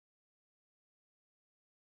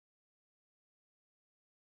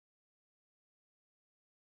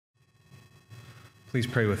Please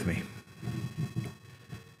pray with me.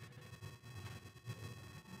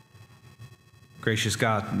 Gracious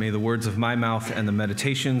God, may the words of my mouth and the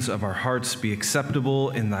meditations of our hearts be acceptable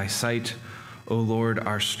in thy sight, O Lord,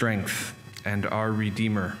 our strength and our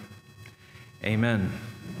Redeemer. Amen.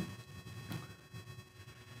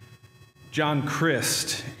 John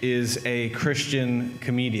Crist is a Christian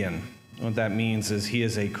comedian. What that means is he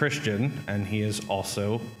is a Christian and he is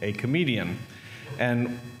also a comedian.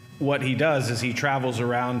 And what he does is he travels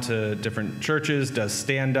around to different churches, does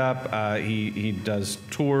stand-up, he does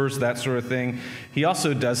tours, that sort of thing. He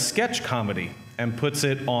also does sketch comedy and puts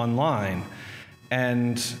it online.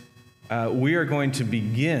 And we are going to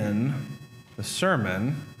begin the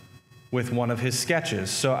sermon with one of his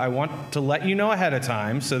sketches. So I want to let you know ahead of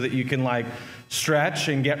time so that you can stretch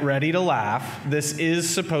and get ready to laugh. This is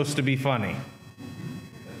supposed to be funny.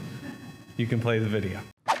 You can play the video.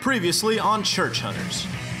 Previously on Church Hunters.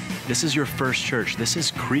 This is your first church. This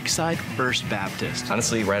is Creekside First Baptist.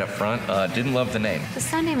 Honestly, right up front, didn't love the name. The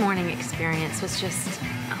Sunday morning experience was just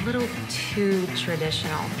a little too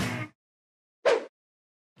traditional.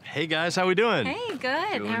 Hey guys, how we doing? Hey,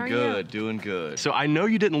 good. How are you? Doing good. So I know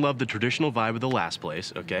you didn't love the traditional vibe of the last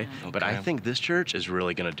place, okay? But I think this church is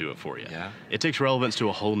really gonna do it for you. Yeah? It takes relevance to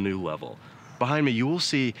a whole new level. Behind me, you will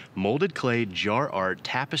see molded clay, jar art,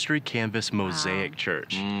 tapestry, canvas, mosaic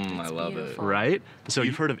church. I love beautiful. it. Right? So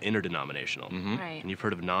you've heard of interdenominational, Right. and you've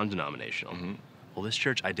heard of non-denominational. Well, this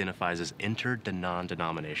church identifies as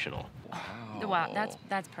inter-non-denominational. Wow,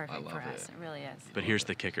 that's perfect love for us. it. It really is. But here's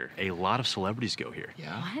the kicker. A lot of celebrities go here.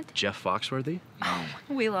 Yeah? What? Jeff Foxworthy.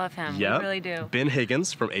 We love him. Yep. We really do. Ben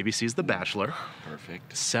Higgins from ABC's The Bachelor.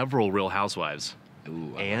 Perfect. Several Real Housewives.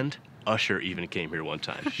 Ooh, And Usher even came here one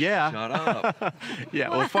time. Yeah. shut up. Yeah,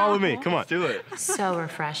 well, follow me. Come on. Let's do it. So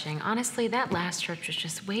refreshing. Honestly, that last church was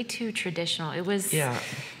just way too traditional. It was Yeah.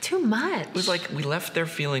 too much. It was like we left there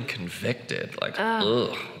feeling convicted, like,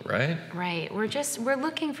 ugh, right? Right. We're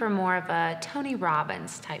looking for more of a Tony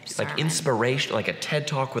Robbins type sermon. Like inspiration, like a TED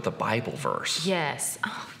Talk with a Bible verse, Yes.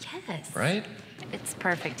 Oh, yes. right? It's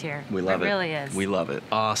perfect here. We love it. It really is. We love it.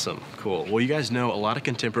 Awesome. Cool. Well, you guys know a lot of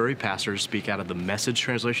contemporary pastors speak out of the Message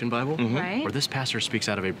Translation Bible. Right. Where this pastor speaks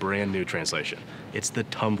out of a brand new translation. It's the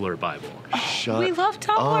Tumblr Bible. Shut We love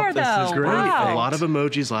Tumblr, up. This is though. great. Wow. A lot of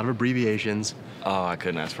emojis, a lot of abbreviations. Oh, I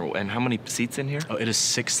couldn't ask for. And how many seats in here? Oh, it is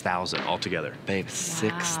 6,000 altogether. Babe,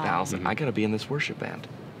 6,000. I gotta be in this worship band.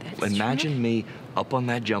 That's Imagine true. me up on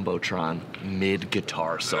that Jumbotron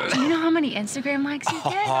mid-guitar solo. Do you know how many Instagram likes you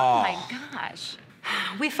get? Oh my gosh.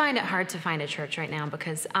 We find it hard to find a church right now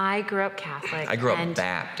because I grew up Catholic. I grew up and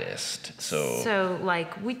Baptist, so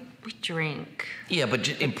So we drink. yeah, but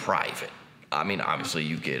in private. I mean, obviously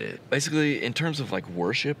you get it. Basically, in terms of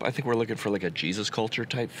worship, I think we're looking for a Jesus culture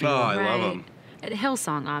type feel. Oh, I love Right. them. At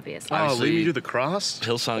Hillsong, obviously. Oh, Obviously- lead me to the cross?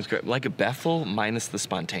 Hillsong's great. Like a Bethel minus the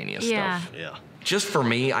spontaneous Yeah. stuff. Yeah. Just for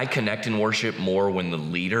me, I connect in worship more when the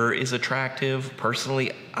leader is attractive.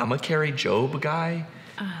 Personally, I'm a Carrie Job guy.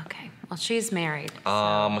 Oh, okay. Well, she's married.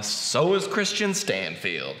 So is Christian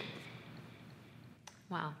Stanfield.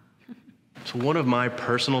 Wow. So one of my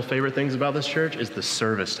personal favorite things about this church is the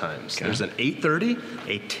service times. Okay. There's an 8:30,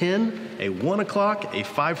 a 10, a 1 o'clock, a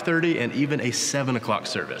 5:30, and even a 7 o'clock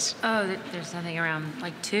service. Oh, there's nothing around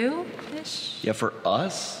 2-ish? Yeah, for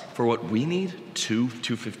us, for what we need,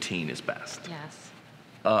 2:15 is best. Yes.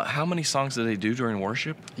 How many songs do they do during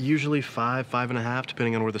worship? Usually 5.5,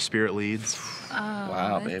 depending on where the Spirit leads.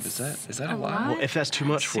 Wow, babe, is that a lot? Well, if that's too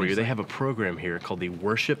much for you, they have a program here called the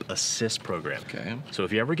Worship Assist Program. Okay. So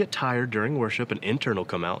if you ever get tired during worship, an intern will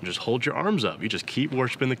come out and just hold your arms up. You just keep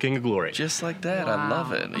worshiping the King of Glory. Just like that, I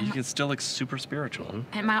love it. You can still look super spiritual.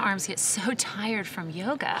 And my arms get so tired from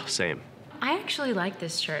yoga. Same. I actually like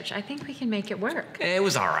this church. I think we can make it work. It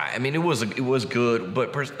was all right. I mean, it was good, but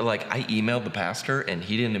I emailed the pastor and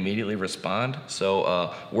he didn't immediately respond.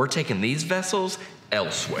 So we're taking these vessels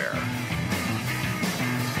elsewhere.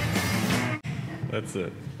 That's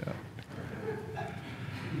it.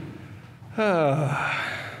 Yeah.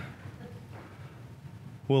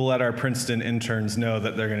 We'll let our Princeton interns know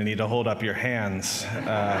that they're going to need to hold up your hands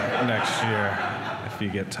next year if you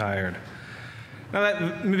get tired. Now,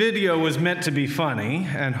 that video was meant to be funny,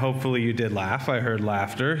 and hopefully you did laugh. I heard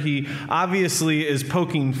laughter. He obviously is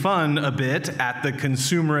poking fun a bit at the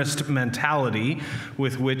consumerist mentality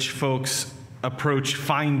with which folks approach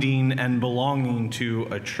finding and belonging to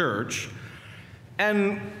a church.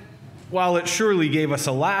 And while it surely gave us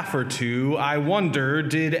a laugh or two, I wonder,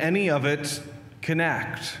 did any of it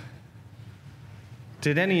connect?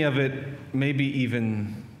 Did any of it maybe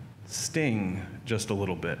even sting just a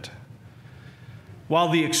little bit? while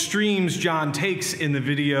the extremes John takes in the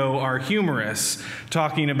video are humorous,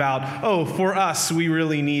 talking about, oh, for us, we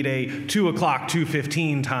really need a 2 o'clock,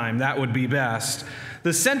 2:15 time. That would be best.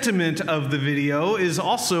 The sentiment of the video is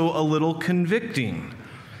also a little convicting,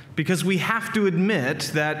 because we have to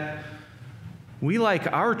admit that we like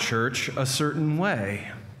our church a certain way.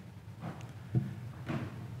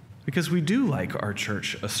 Because we do like our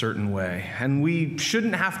church a certain way, and we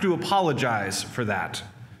shouldn't have to apologize for that.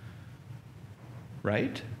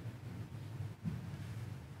 Right?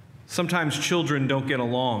 Sometimes children don't get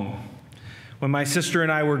along. When my sister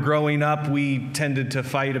and I were growing up, we tended to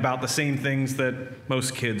fight about the same things that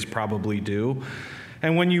most kids probably do.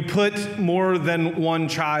 And when you put more than one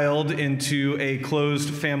child into a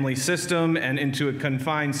closed family system and into a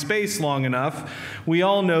confined space long enough, we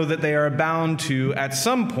all know that they are bound to, at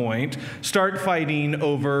some point, start fighting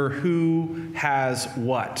over who has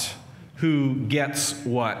what, who gets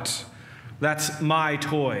what. That's my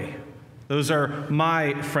toy. Those are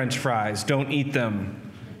my French fries. Don't eat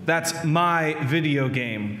them. That's my video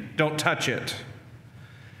game. Don't touch it.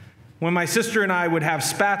 When my sister and I would have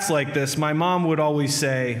spats like this, my mom would always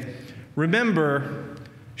say, remember,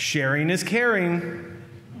 sharing is caring.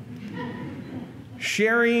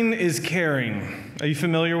 Sharing is caring. Are you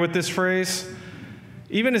familiar with this phrase?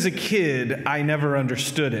 Even as a kid, I never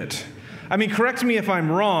understood it. I mean, correct me if I'm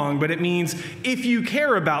wrong, but it means if you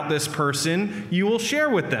care about this person, you will share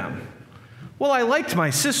with them. Well, I liked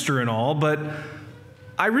my sister and all, but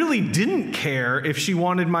I really didn't care if she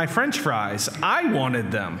wanted my French fries. I wanted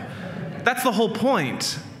them. That's the whole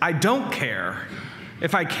point. I don't care.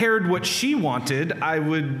 If I cared what she wanted, I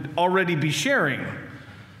would already be sharing.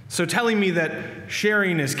 So telling me that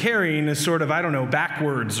sharing is caring is sort of, I don't know,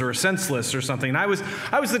 backwards or senseless or something. I was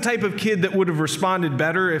the type of kid that would have responded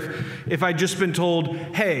better if I'd just been told,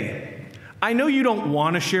 hey, I know you don't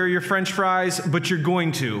want to share your French fries, but you're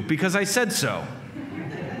going to because I said so.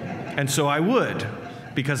 And so I would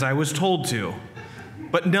because I was told to,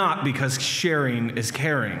 but not because sharing is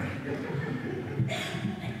caring.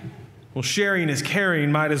 Well, sharing is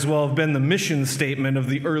caring might as well have been the mission statement of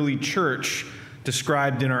the early church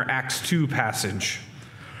described in our Acts 2 passage.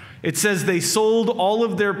 It says they sold all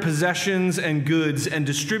of their possessions and goods and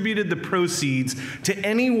distributed the proceeds to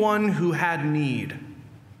anyone who had need.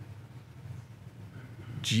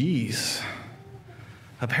 Jeez.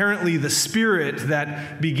 Apparently, the Spirit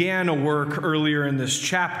that began a work earlier in this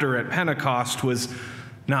chapter at Pentecost was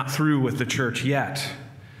not through with the church yet.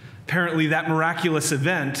 Apparently, that miraculous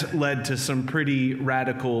event led to some pretty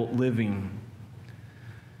radical living.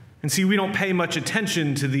 And see, we don't pay much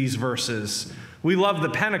attention to these verses. We love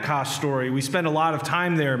the Pentecost story. We spend a lot of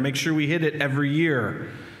time there, make sure we hit it every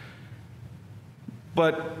year.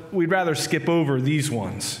 But we'd rather skip over these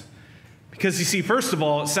ones. Because you see, first of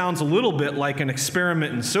all, it sounds a little bit like an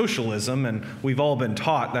experiment in socialism, and we've all been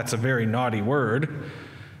taught that's a very naughty word.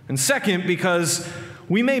 And second, because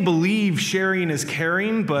we may believe sharing is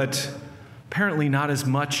caring, but apparently not as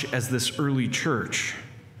much as this early church.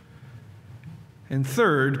 And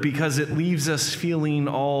third, because it leaves us feeling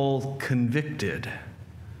all convicted,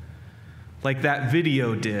 like that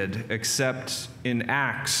video did, except in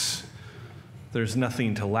Acts, there's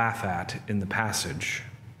nothing to laugh at in the passage.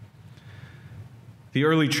 The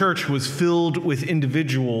early church was filled with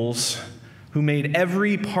individuals who made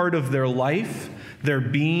every part of their life, their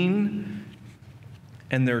being,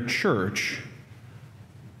 and their church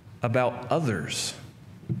about others,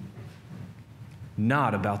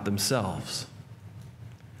 not about themselves.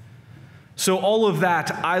 So all of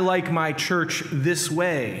that, I like my church this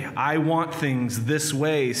way, I want things this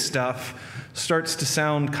way stuff starts to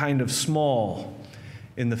sound kind of small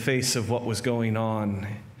in the face of what was going on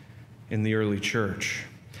in the early church.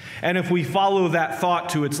 And if we follow that thought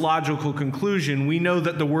to its logical conclusion, we know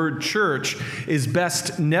that the word church is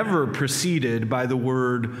best never preceded by the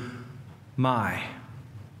word my.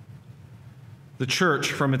 The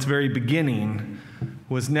church, from its very beginning,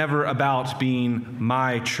 was never about being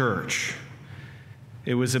my church.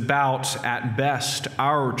 It was about, at best,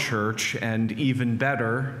 our church, and even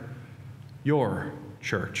better, your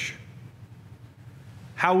church.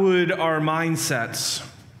 How would our mindsets,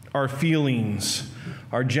 our feelings,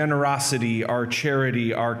 our generosity, our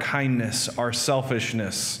charity, our kindness, our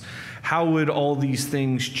selfishness, how would all these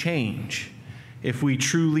things change if we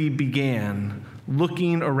truly began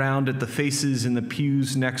looking around at the faces in the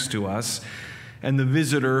pews next to us and the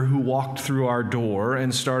visitor who walked through our door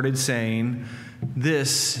and started saying,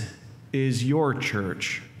 "This is your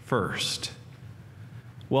church first.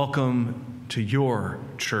 Welcome to your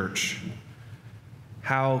church.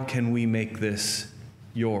 How can we make this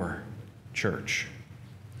your church?"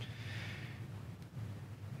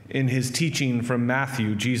 In his teaching from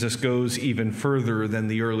Matthew, Jesus goes even further than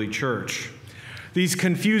the early church. These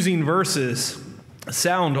confusing verses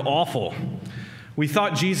sound awful. We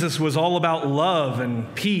thought Jesus was all about love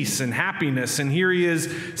and peace and happiness, and here he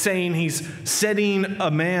is saying he's setting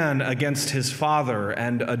a man against his father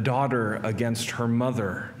and a daughter against her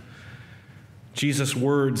mother. Jesus'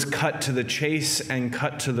 words cut to the chase and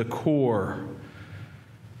cut to the core,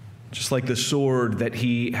 just like the sword that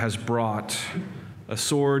he has brought. A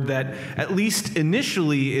sword that, at least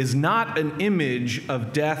initially, is not an image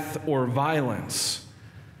of death or violence,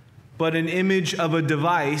 but an image of a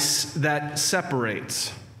device that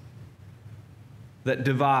separates, that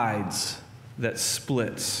divides, that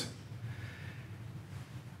splits.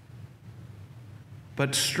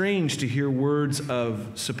 But strange to hear words of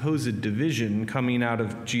supposed division coming out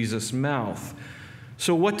of Jesus' mouth.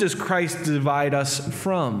 So what does Christ divide us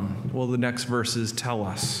from? Well, the next verses tell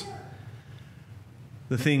us.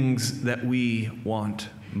 The things that we want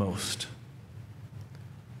most.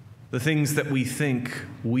 The things that we think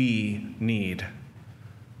we need.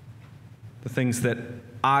 The things that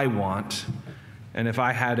I want, and if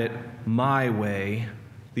I had it my way,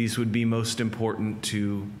 these would be most important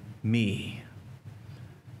to me.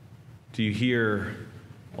 Do you hear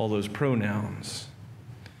all those pronouns?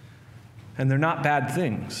 And they're not bad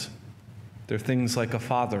things. They're things like a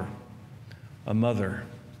father, a mother,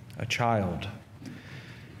 a child.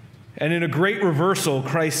 And in a great reversal,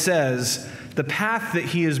 Christ says, the path that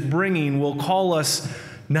he is bringing will call us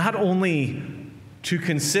not only to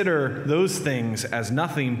consider those things as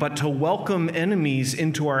nothing, but to welcome enemies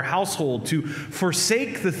into our household, to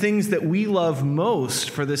forsake the things that we love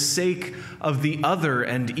most for the sake of the other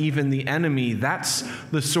and even the enemy. That's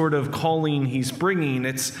the sort of calling he's bringing.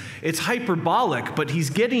 It's hyperbolic, but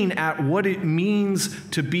he's getting at what it means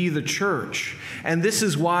to be the church. And this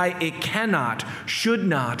is why it cannot, should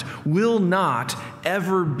not, will not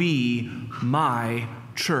ever be my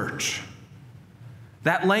church.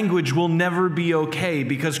 That language will never be okay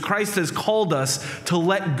because Christ has called us to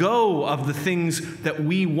let go of the things that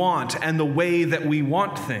we want and the way that we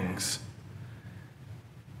want things.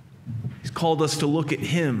 He's called us to look at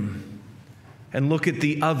him and look at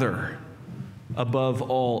the other above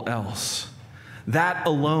all else. That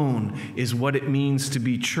alone is what it means to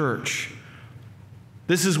be church.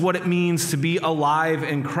 This is what it means to be alive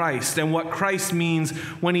in Christ, and what Christ means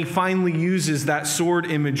when he finally uses that sword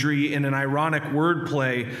imagery in an ironic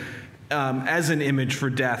wordplay as an image for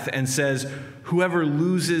death and says, whoever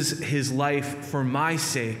loses his life for my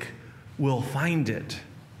sake will find it.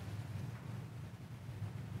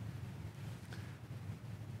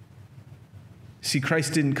 See,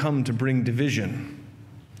 Christ didn't come to bring division.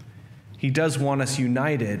 He does want us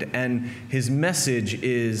united, and his message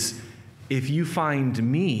is, if you find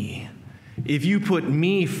me, if you put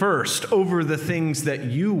me first over the things that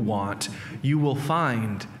you want, you will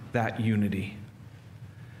find that unity.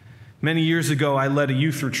 Many years ago, I led a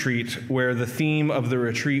youth retreat where the theme of the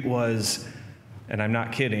retreat was, and I'm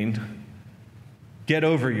not kidding, get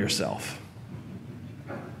over yourself.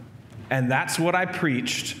 And that's what I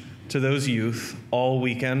preached to those youth all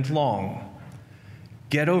weekend long.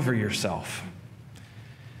 Get over yourself.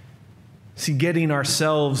 See, getting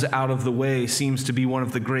ourselves out of the way seems to be one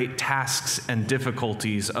of the great tasks and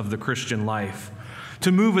difficulties of the Christian life.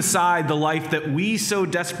 To move aside the life that we so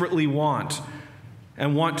desperately want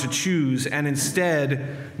and want to choose, and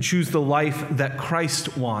instead choose the life that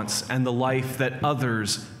Christ wants and the life that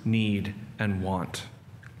others need and want.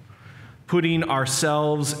 Putting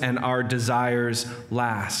ourselves and our desires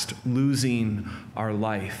last, losing our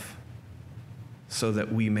life so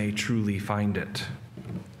that we may truly find it.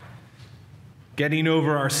 Getting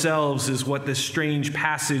over ourselves is what this strange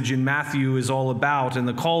passage in Matthew is all about, and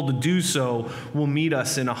the call to do so will meet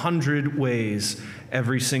us in 100 ways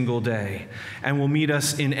every single day, and will meet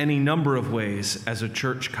us in any number of ways as a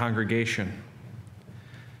church congregation.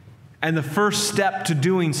 And the first step to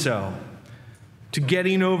doing so, to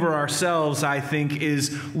getting over ourselves, I think,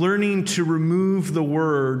 is learning to remove the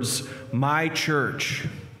words, my church,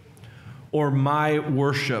 or my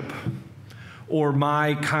worship, or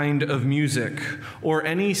my kind of music, or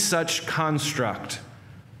any such construct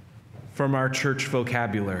from our church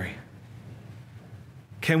vocabulary.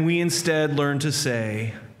 Can we instead learn to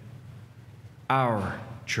say, our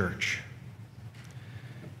church?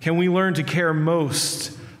 Can we learn to care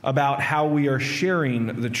most about how we are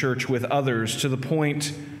sharing the church with others to the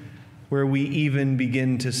point where we even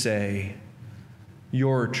begin to say,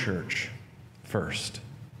 your church first?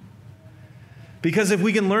 Because if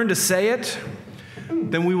we can learn to say it,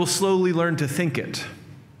 then we will slowly learn to think it.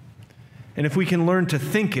 And if we can learn to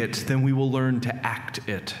think it, then we will learn to act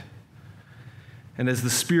it. And as the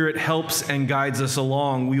Spirit helps and guides us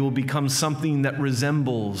along, we will become something that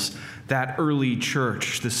resembles that early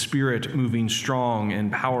church, the Spirit moving strong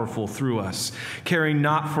and powerful through us, caring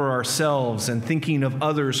not for ourselves and thinking of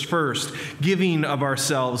others first, giving of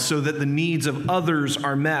ourselves so that the needs of others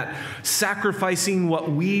are met, sacrificing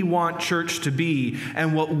what we want church to be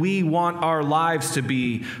and what we want our lives to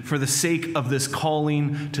be for the sake of this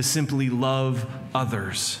calling to simply love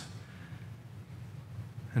others,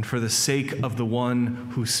 and for the sake of the one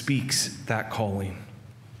who speaks that calling.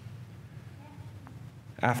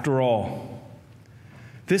 After all,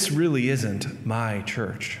 this really isn't my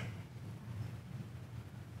church.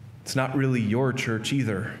 It's not really your church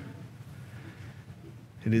either.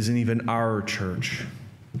 It isn't even our church.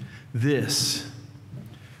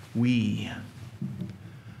 We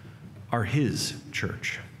are his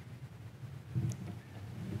church.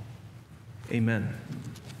 Amen.